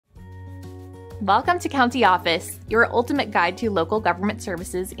Welcome to County Office, your ultimate guide to local government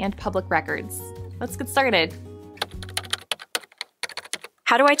services and public records. Let's get started.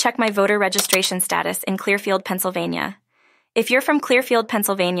 How do I check my voter registration status in Clearfield, Pennsylvania? If you're from Clearfield,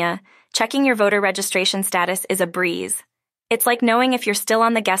 Pennsylvania, checking your voter registration status is a breeze. It's like knowing if you're still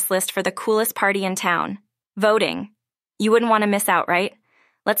on the guest list for the coolest party in town. Voting. You wouldn't want to miss out, right?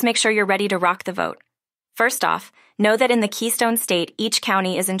 Let's make sure you're ready to rock the vote. First off, know that in the Keystone State, each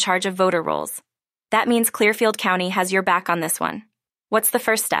county is in charge of voter rolls. That means Clearfield County has your back on this one. What's the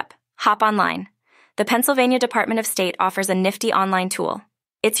first step? Hop online. The Pennsylvania Department of State offers a nifty online tool.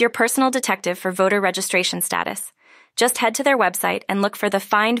 It's your personal detective for voter registration status. Just head to their website and look for the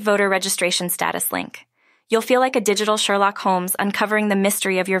Find Voter Registration Status link. You'll feel like a digital Sherlock Holmes uncovering the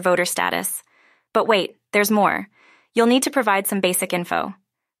mystery of your voter status. But wait, there's more. You'll need to provide some basic info.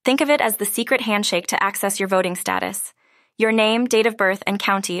 Think of it as the secret handshake to access your voting status. Your name, date of birth, and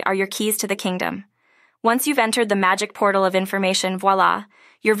county are your keys to the kingdom. Once you've entered the magic portal of information, voila,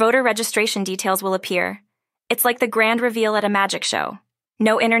 your voter registration details will appear. It's like the grand reveal at a magic show.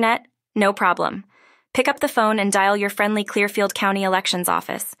 No internet? No problem. Pick up the phone and dial your friendly Clearfield County Elections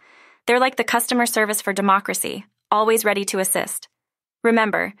office. They're like the customer service for democracy, always ready to assist.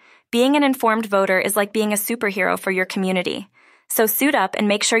 Remember, being an informed voter is like being a superhero for your community. So suit up and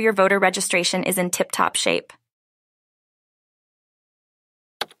make sure your voter registration is in tip-top shape.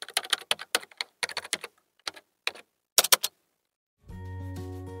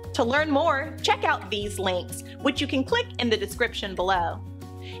 To learn more, check out these links, which you can click in the description below.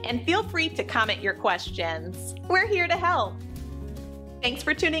 And feel free to comment your questions. We're here to help. Thanks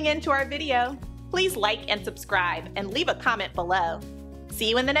for tuning in to our video. Please like and subscribe and leave a comment below. See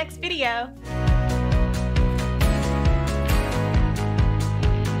you in the next video.